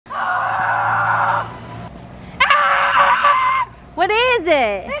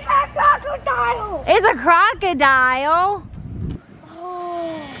it? It's a crocodile. It's a crocodile.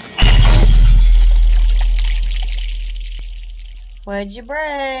 Oh. What'd you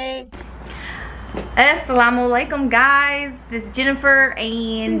break? Assalamu alaikum, guys. This is Jennifer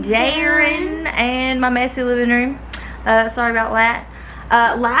and Darren and my messy living room. Sorry about that.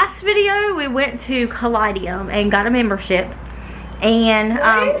 Last video we went to Callidium and got a membership, and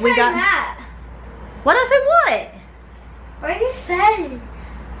we got that? What I said? What? What are you saying?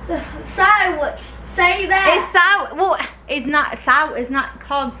 The sidewalks. Say that. It's it's not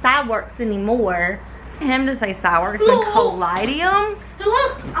called Sideworks anymore. Him to say Sideworks, but Callidium.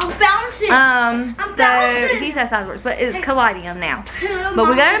 Look, I'm bouncing. I'm bouncing. He says Sideworks, but it's Callidium now. But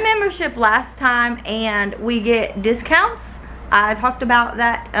we got a membership last time, and we get discounts. I talked about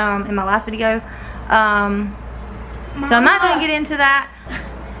that in my last video. So I'm not going to get into that.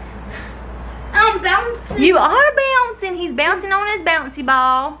 I'm bouncing. You are bouncing. He's bouncing on his bouncy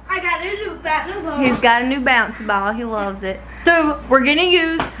ball. I got a new bouncy ball. He's got a new bouncy ball. He loves it. So we're going to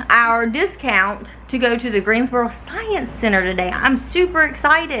use our discount to go to the Greensboro Science Center today. I'm super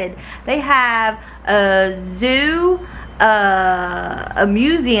excited. They have a zoo, a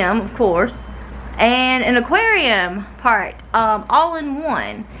museum, of course, and an aquarium part, all in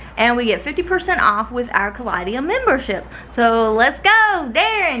one. And we get 50% off with our Callidium membership. So let's go.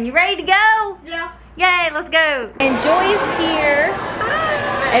 Darren, you ready to go? Yeah. Yay, let's go. And Joy's here.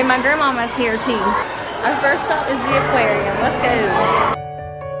 And my grandmama's here too. Our first stop is the aquarium. Let's go.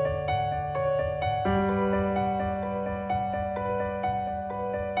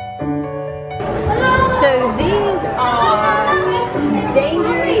 So these are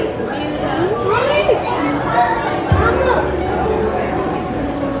dangerous beauties.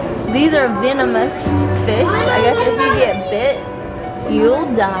 These are venomous fish. I guess if you get bit, you'll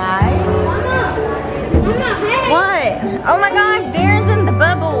die. What? Oh my gosh, Darren's in the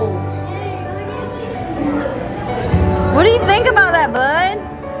bubble. What do you think about that, bud?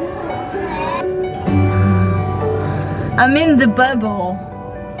 I'm in the bubble.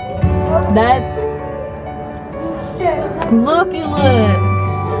 That's... Looky look.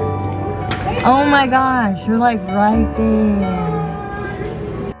 Oh my gosh, you're like right there.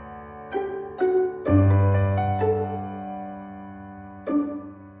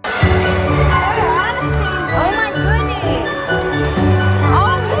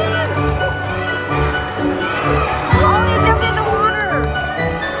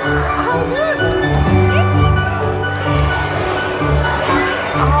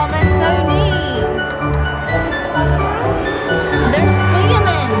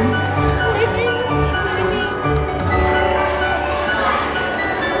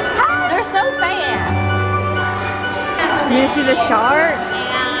 You gonna see the sharks?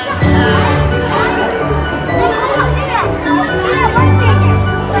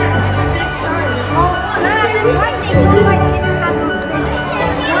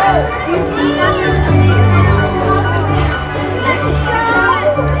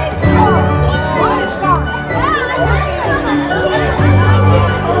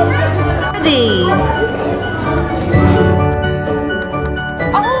 These.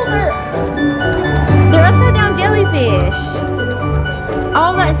 They're upside down jellyfish.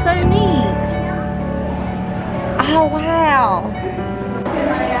 Oh, that's so neat. Oh, wow.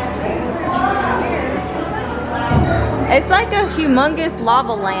 It's like a humongous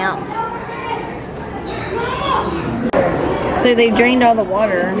lava lamp. So they drained all the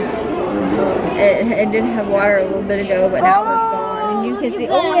water. It did have water a little bit ago, but now it's gone. And you can see,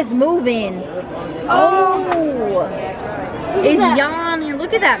 oh, it's moving. Oh, it's yawning.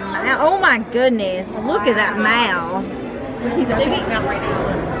 Look at that mouth. Oh my goodness. Look at that mouth. He's opening his mouth right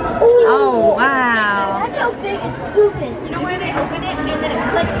now. Oh, wow. That's how big it's pooping. You know where they open it and then it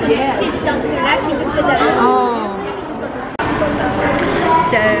clicks and it dumps it. It actually just did that. Oh.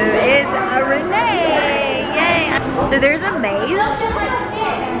 So it's a Renee. Yay. So there's a maze,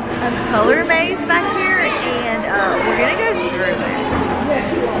 a color maze back here, and we're going to go through it.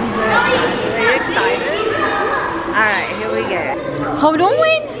 Are you excited? Alright, here we go. Hold on.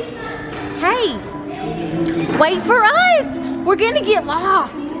 Hey. Wait for us! We're gonna get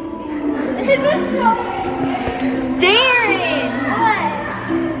lost! Darren!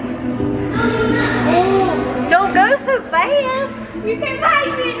 What? Don't go so fast! You can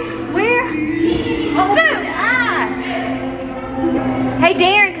find me! Where? Oh, good eye! Hey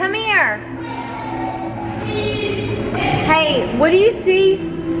Darren, come here! Hey, what do you see?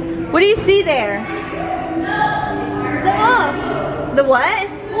 What do you see there? The hawk. The what?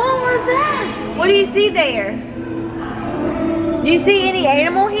 What was that? What do you see there? Do you see any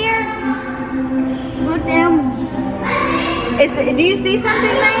animal here? What animal? Do you see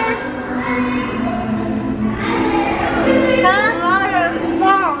something there? Huh? A lot of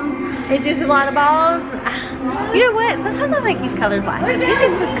balls. It's just a lot of balls. You know what? Sometimes I think he's colorblind because he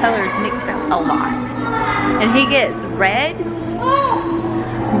gets his colors mixed up a lot. And he gets red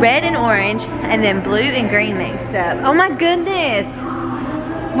and orange, and then blue and green mixed up. Oh my goodness.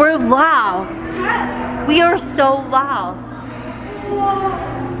 We're lost. We are so lost.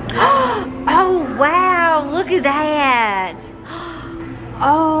 Oh wow, look at that.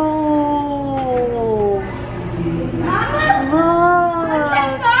 Oh.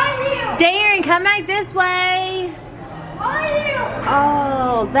 Look. Darren, come back this way.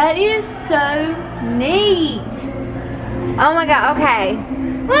 Oh, that is so neat. Oh my god, okay.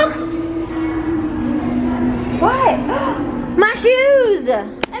 Look. What? My shoes.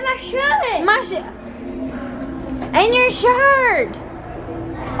 And my shirt. My shoe. And your shirt.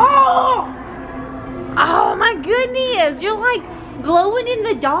 Oh. Oh my goodness. You're like glowing in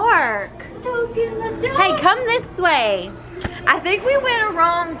the dark. Hey, come this way. I think we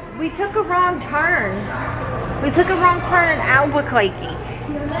took a wrong turn. We took a wrong turn in Albuquerque.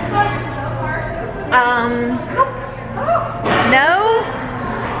 No?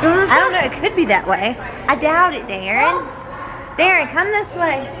 I don't know, it could be that way. I doubt it, Darren. Darren, come this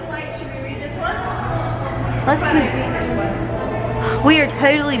way. Should we read this one? Let's see. We are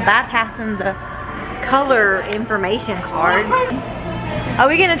totally bypassing the color information cards. Are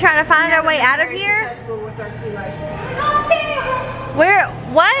we gonna try to find our way out of here? Where?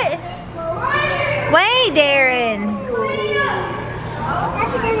 What? Wait, Darren.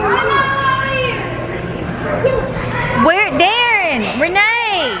 Where? Darren?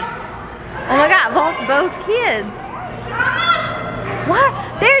 Renee? Oh my god, I've lost both kids. What?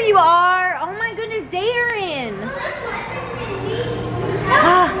 There you are. Oh my goodness, Darren.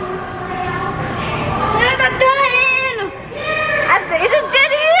 There's a dead end. It's a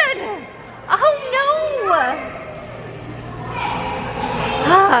dead end. Oh no.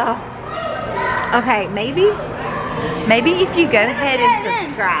 Oh. Okay, maybe if you go ahead and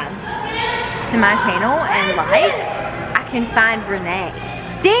subscribe to my channel and like, I can find Renee.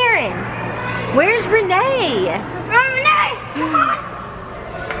 Darren, where's Renee? Renee, come on.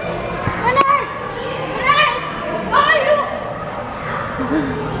 Renee, are you?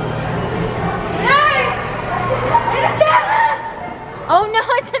 Renee, it's a dead end. Oh no,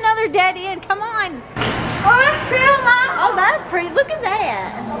 it's another dead end. Come on. Oh, it's real loud. Oh, that's pretty. Look at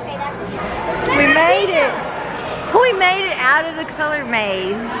that. Okay, that's We made it. We made it out of the color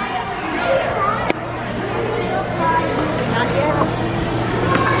maze.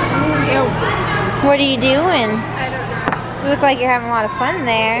 What are you doing? You look like you're having a lot of fun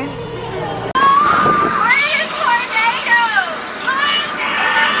there.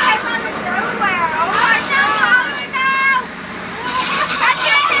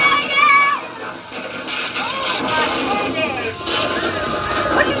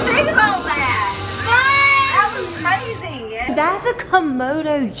 That's a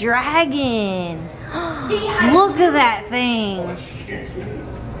Komodo dragon. Look at that thing.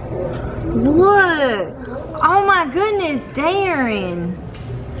 Look. Oh my goodness, Darren.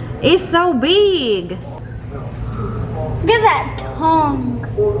 It's so big. Look at that tongue.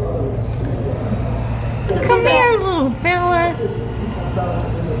 Come here, little fella.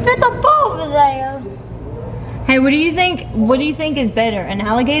 There's a ball over there. Hey, what do you think? What do you think is better, an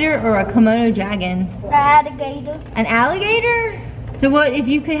alligator or a Komodo dragon? An alligator. An alligator? So what if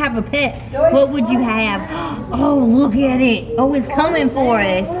you could have a pet? What would you have? Oh, look at it. Oh, it's coming for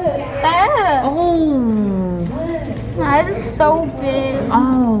us. Oh. That is so big.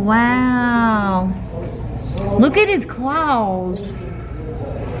 Oh, wow. Look at his claws.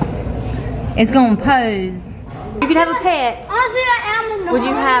 It's gonna pose. You could have a pet. I see an animal. Would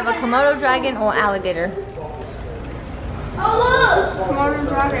you have a Komodo dragon or alligator? Oh, look. Komodo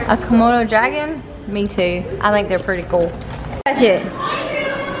dragon. A Komodo dragon? Me too. I think they're pretty cool. Touch it.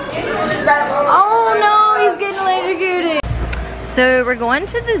 Oh no, he's getting electrocuted. So we're going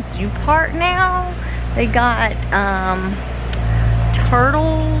to the zoo park now. They got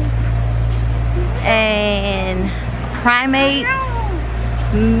turtles and primates,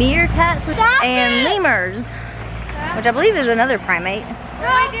 meerkats, and lemurs, which I believe is another primate.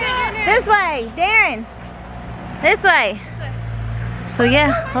 This way, Darren. This way. So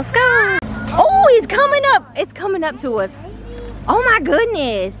yeah, let's go. Oh, he's coming up. It's coming up to us. Oh my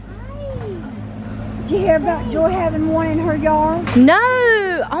goodness. Did you hear about Joy having one in her yard? No.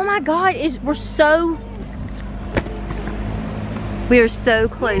 Oh my God. We are so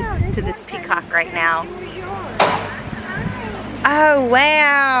close to this peacock right now. Oh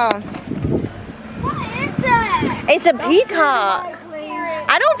wow. What is that? It's a peacock.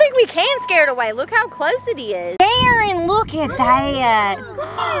 I don't think we can scare it away. Look how close it is. Darren, look at that.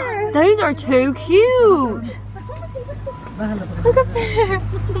 Those are too cute. Look up there.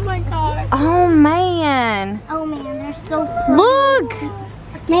 Oh my god. Oh man. Oh man, they're so pretty. Look.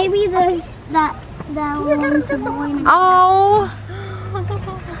 Maybe there's that one's a boy. Oh.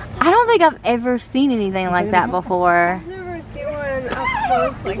 I don't think I've ever seen anything like that before. I've never seen one up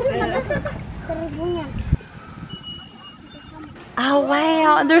close like this. Oh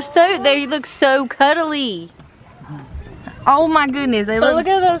wow, they look so cuddly. Oh my goodness, they But look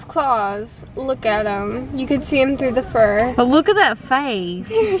at those claws. Look at them. You could see them through the fur. But look at that face.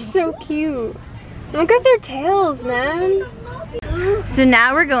 They're so cute. Look at their tails, man. So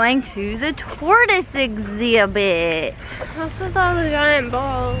now we're going to the tortoise exhibit. What's with all the giant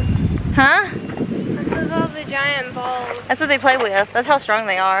balls? Huh? What's with all the giant balls? That's what they play with. That's how strong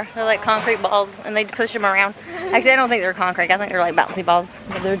they are. They're like concrete balls and they push them around. Actually, I don't think they're concrete. I think they're like bouncy balls,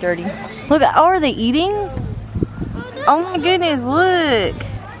 but they're dirty. Look, oh, are they eating? Oh my goodness, look.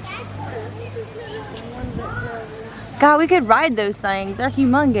 God, we could ride those things. They're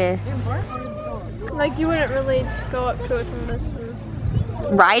humongous. Like you wouldn't really just go up to it from this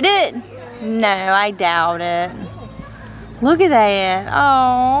one. Ride it? No, I doubt it. Look at that.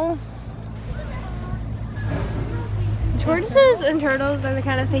 Oh. Tortoises and turtles are the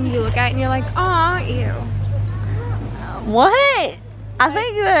kind of thing you look at and you're like, aw, ew. What? I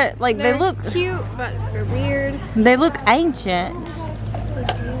think that like They're they look cute, but they're weird. They look ancient.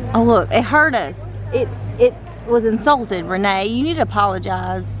 Oh look, it hurt us. It was insulted, Renee. You need to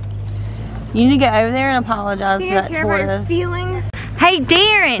apologize. You need to go over there and apologize to that tortoise. Feelings. Hey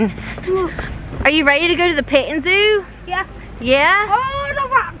Darren, are you ready to go to the petting zoo? Yeah. Yeah? Oh, the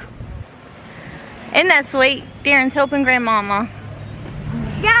rock. Isn't that sweet? Darren's helping grandmama.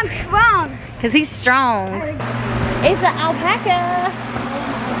 Yeah, I'm strong. Cause he's strong. It's the alpaca.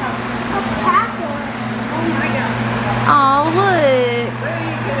 Alpaca. Oh my god. Oh look.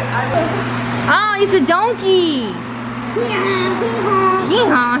 Oh, it's a donkey. Yeah.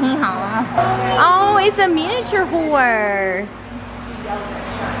 Hee-haw, hee-haw. Oh, it's a miniature horse.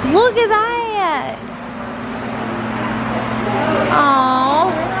 Look at that.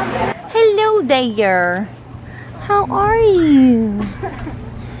 Oh, hello there. How are you?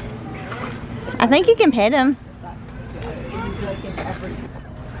 I think you can pet him.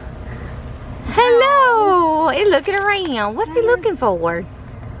 Hello. He's looking around. What's he looking for?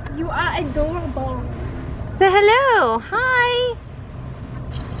 You are adorable. Say hello. Hi.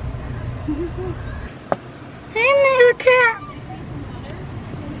 Hey, little cat.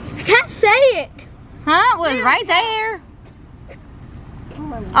 I can't say it. Huh? It was right there.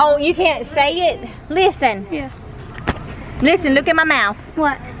 Oh, you can't say it? Listen. Yeah. Listen, look at my mouth.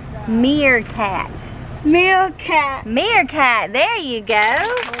 What? Meerkat. Meerkat. Meerkat. There you go.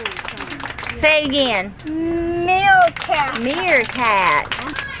 Say it again. Meerkat. Meerkat.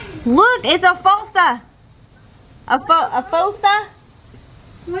 Look, it's a fossa. A fossa?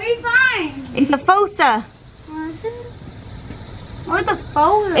 What do you find? It's a fossa. What's a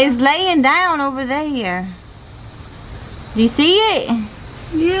folder? It's laying down over there. Do you see it?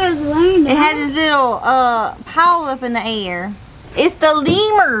 Yeah, it's laying down. It has this little pile up in the air. It's the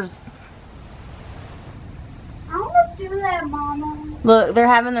lemurs. I want to do that, Mama. Look, they're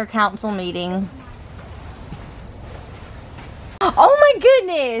having their council meeting. Oh my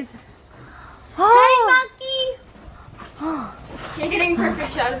goodness! Hey, monkey. You're getting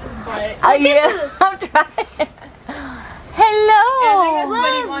perfect shot of his butt. Oh yeah, I'm trying. Hello. I think that's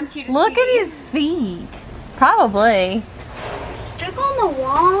what he wants you to Look see. at his feet. Probably. Stick on the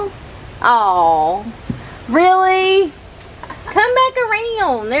wall. Oh, really? Come back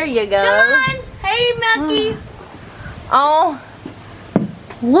around. There you go. Come on. Hey, monkey. Oh,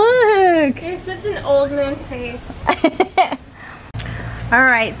 look. He has such an old man face. All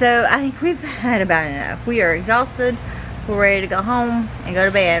right, so I think we've had about enough. We are exhausted. We're ready to go home and go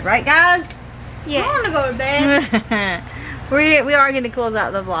to bed, right, guys? Yes. I want to go to bed. we are going to close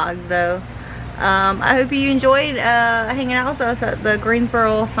out the vlog, though. I hope you enjoyed hanging out with us at the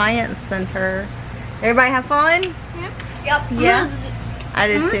Greensboro Science Center. Everybody have fun? Yep. Yeah, I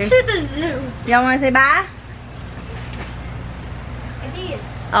did Let's too. to the zoo. Y'all want to say bye? I did.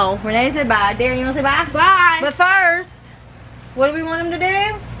 Oh, Renee said bye. Darren, you want to say bye? Bye. But first, what do we want them to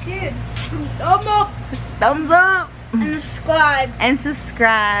do? Dude, thumb up Thumbs up and subscribe. and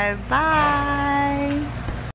subscribe. Bye.